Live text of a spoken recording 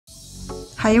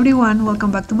Hi everyone,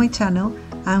 welcome back to my channel.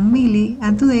 I'm Mily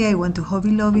and today I went to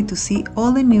Hobby Lobby to see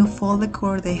all the new fall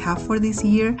decor they have for this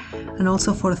year and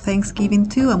also for Thanksgiving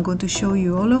too. I'm going to show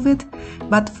you all of it.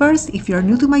 But first, if you're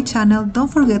new to my channel,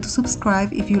 don't forget to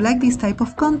subscribe if you like this type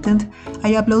of content.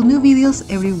 I upload new videos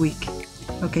every week.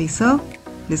 Okay, so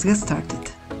let's get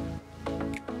started.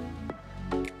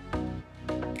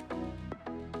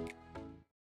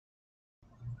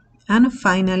 And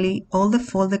finally, all the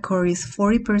fall decor is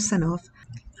 40% off.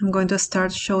 I'm going to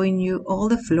start showing you all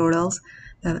the florals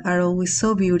that are always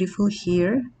so beautiful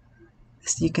here.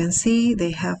 As you can see,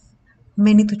 they have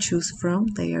many to choose from.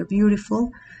 They are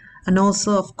beautiful. And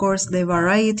also, of course, the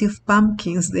variety of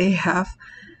pumpkins they have.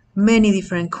 Many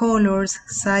different colors,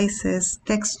 sizes,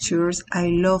 textures. I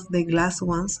love the glass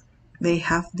ones they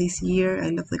have this year. I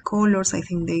love the colors. I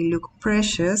think they look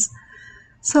precious.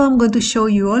 So I'm going to show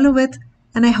you all of it,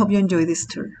 and I hope you enjoy this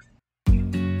tour.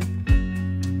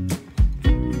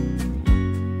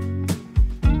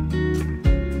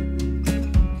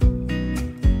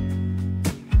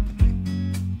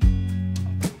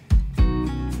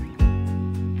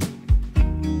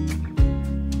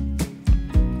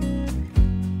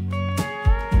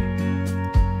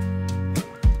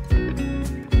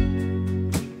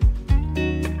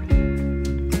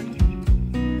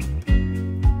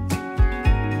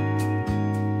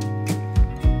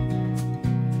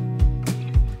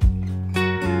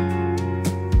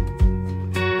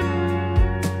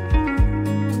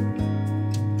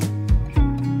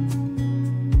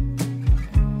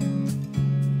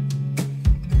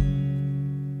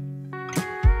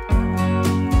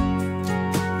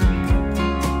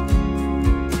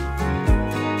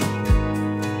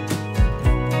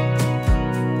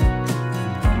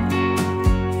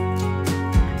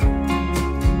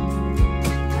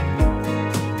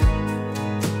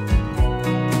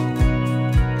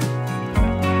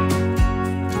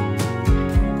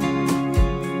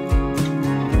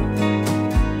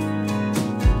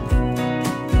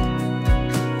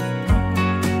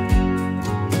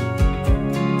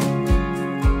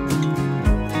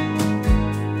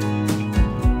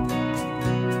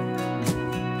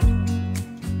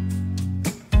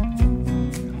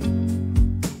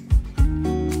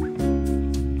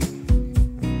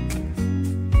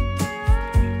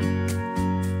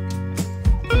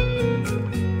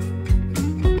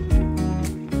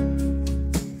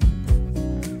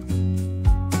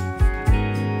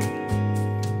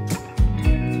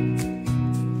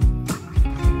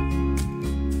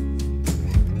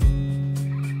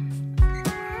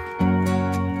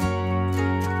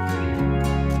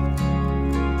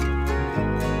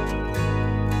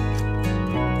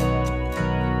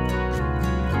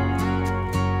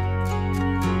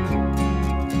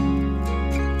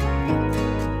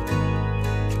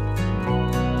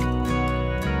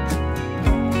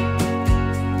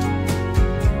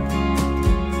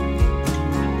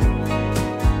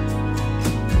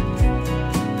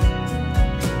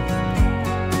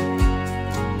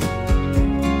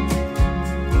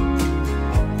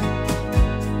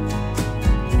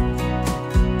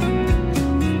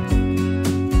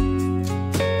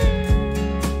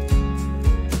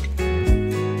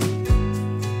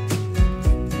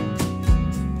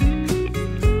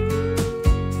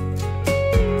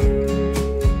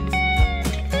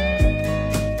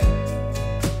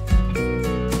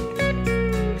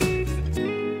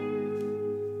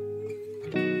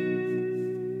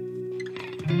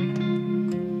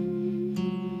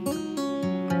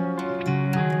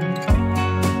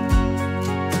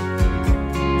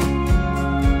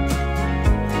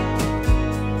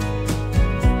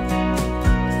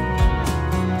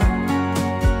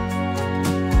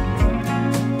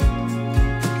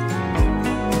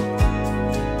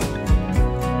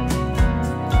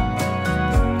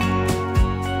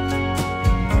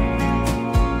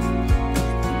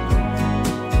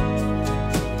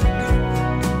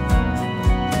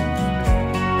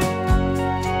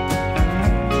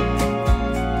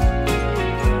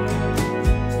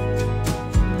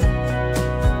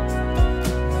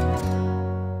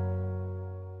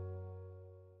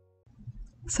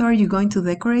 So are you going to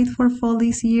decorate for fall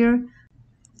this year?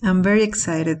 I'm very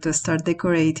excited to start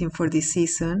decorating for this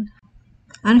season.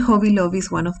 And Hobby Lobby is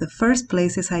one of the first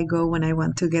places I go when I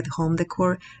want to get home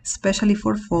decor, especially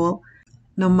for fall.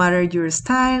 No matter your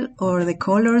style or the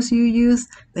colors you use,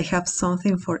 they have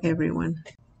something for everyone.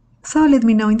 So let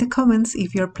me know in the comments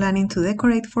if you're planning to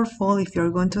decorate for fall, if you're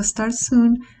going to start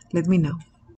soon, let me know.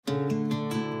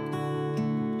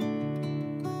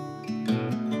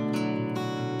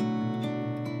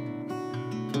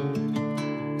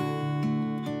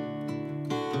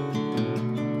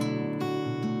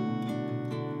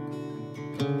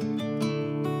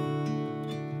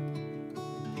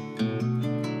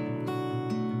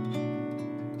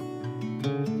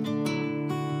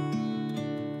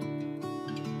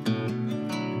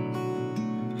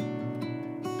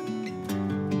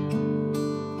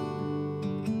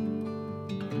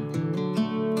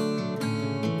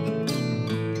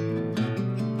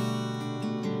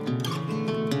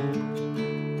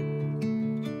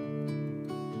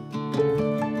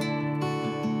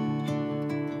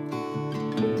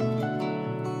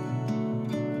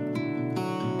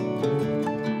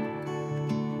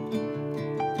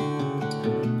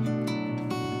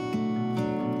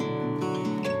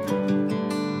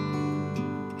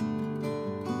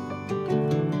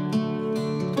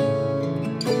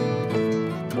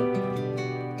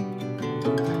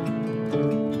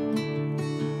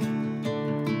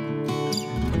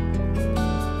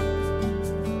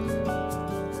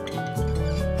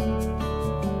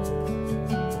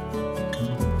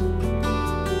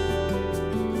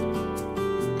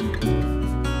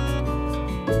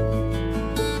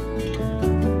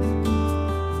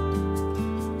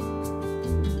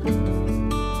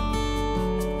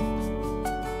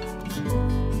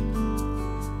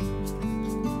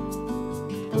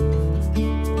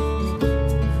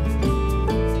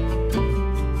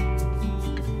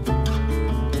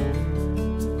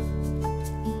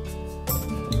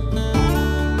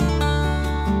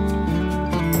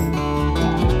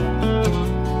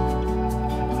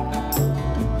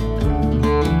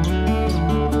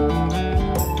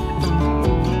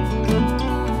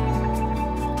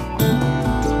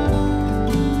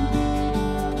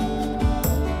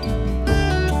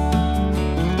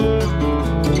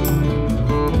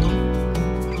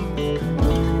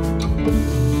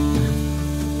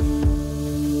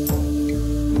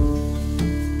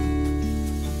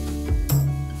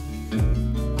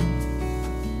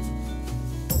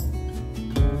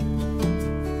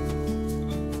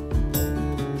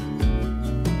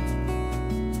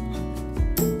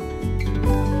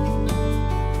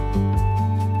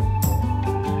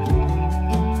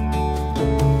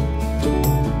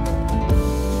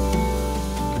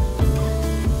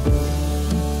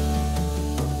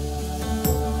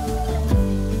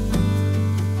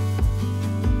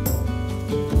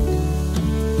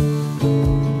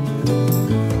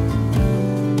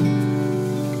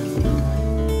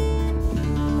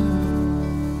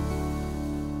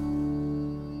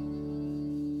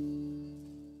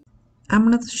 I'm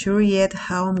not sure yet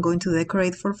how I'm going to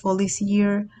decorate for fall this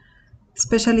year,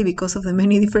 especially because of the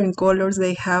many different colors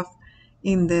they have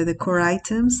in the decor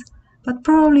items, but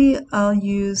probably I'll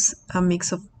use a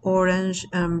mix of orange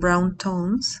and brown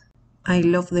tones. I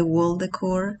love the wall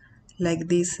decor, like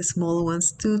these small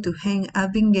ones too, to hang.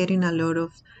 I've been getting a lot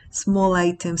of small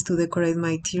items to decorate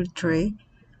my tier tray,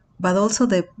 but also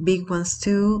the big ones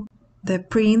too, the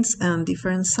prints and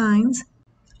different signs.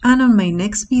 And on my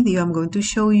next video, I'm going to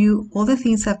show you all the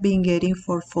things I've been getting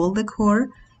for fall decor,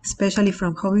 especially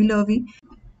from Hobby Lobby.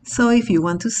 So if you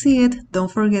want to see it,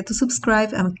 don't forget to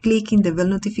subscribe and click in the bell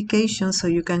notification so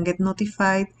you can get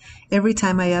notified every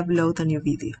time I upload a new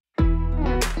video.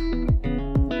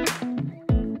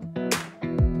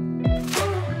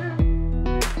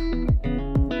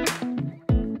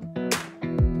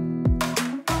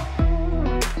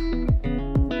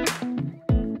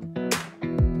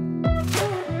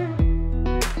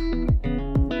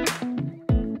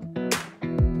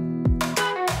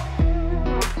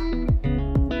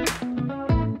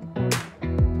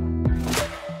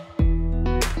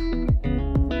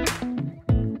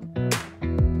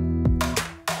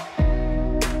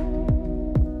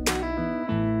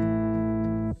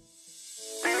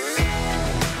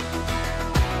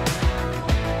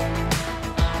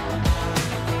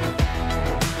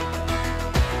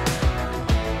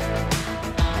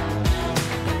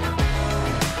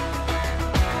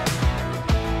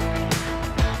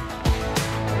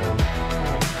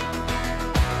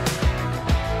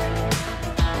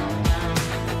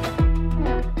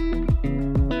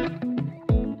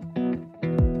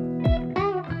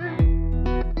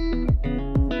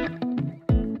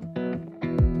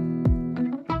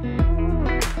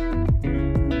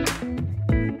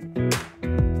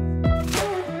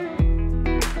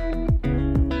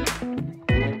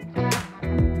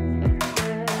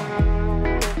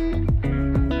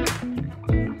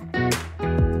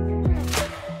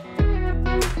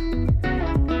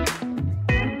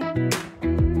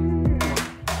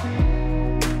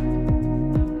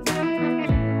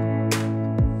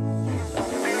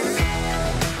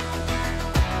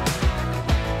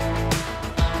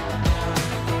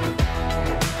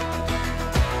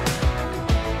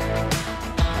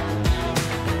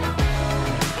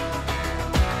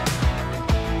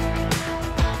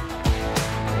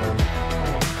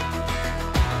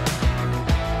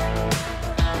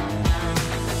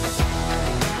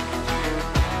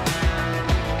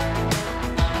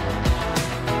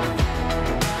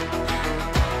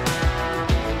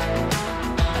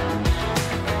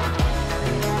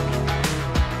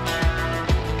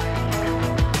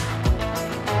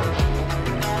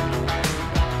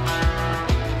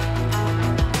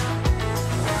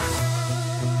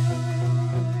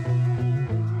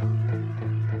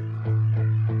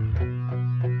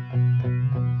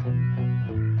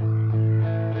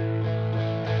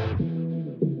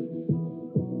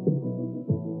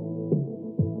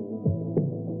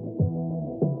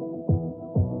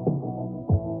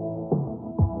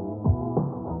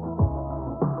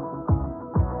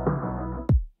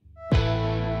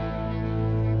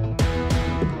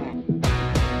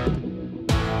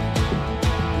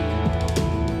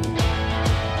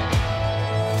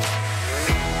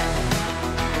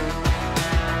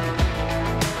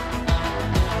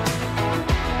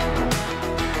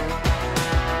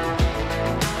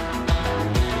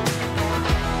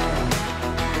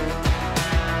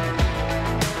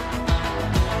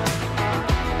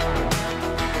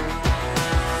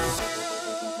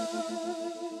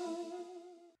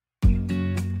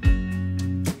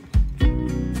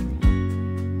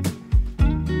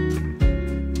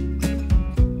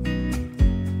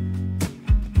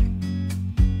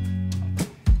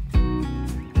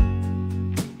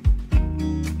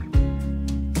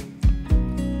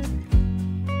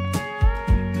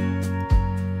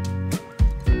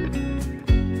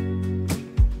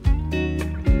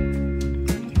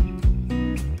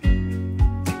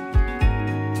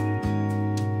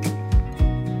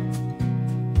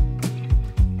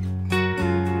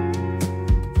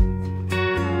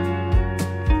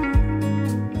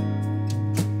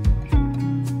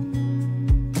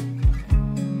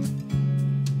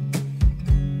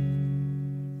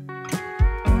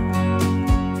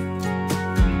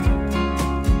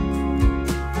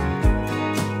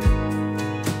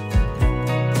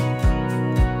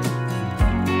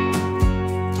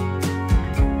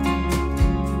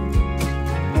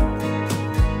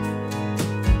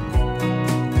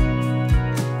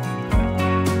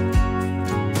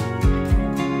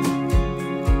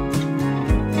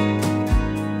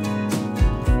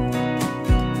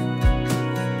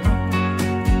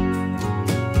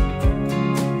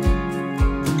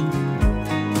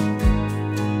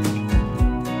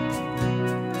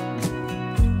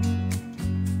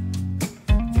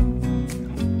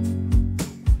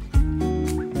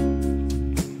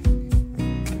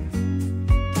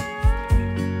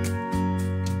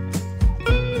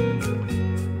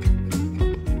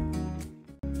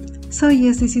 So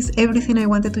yes, this is everything I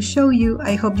wanted to show you.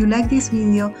 I hope you like this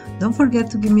video. Don't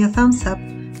forget to give me a thumbs up.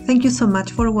 Thank you so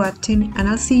much for watching, and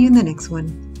I'll see you in the next one.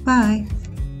 Bye!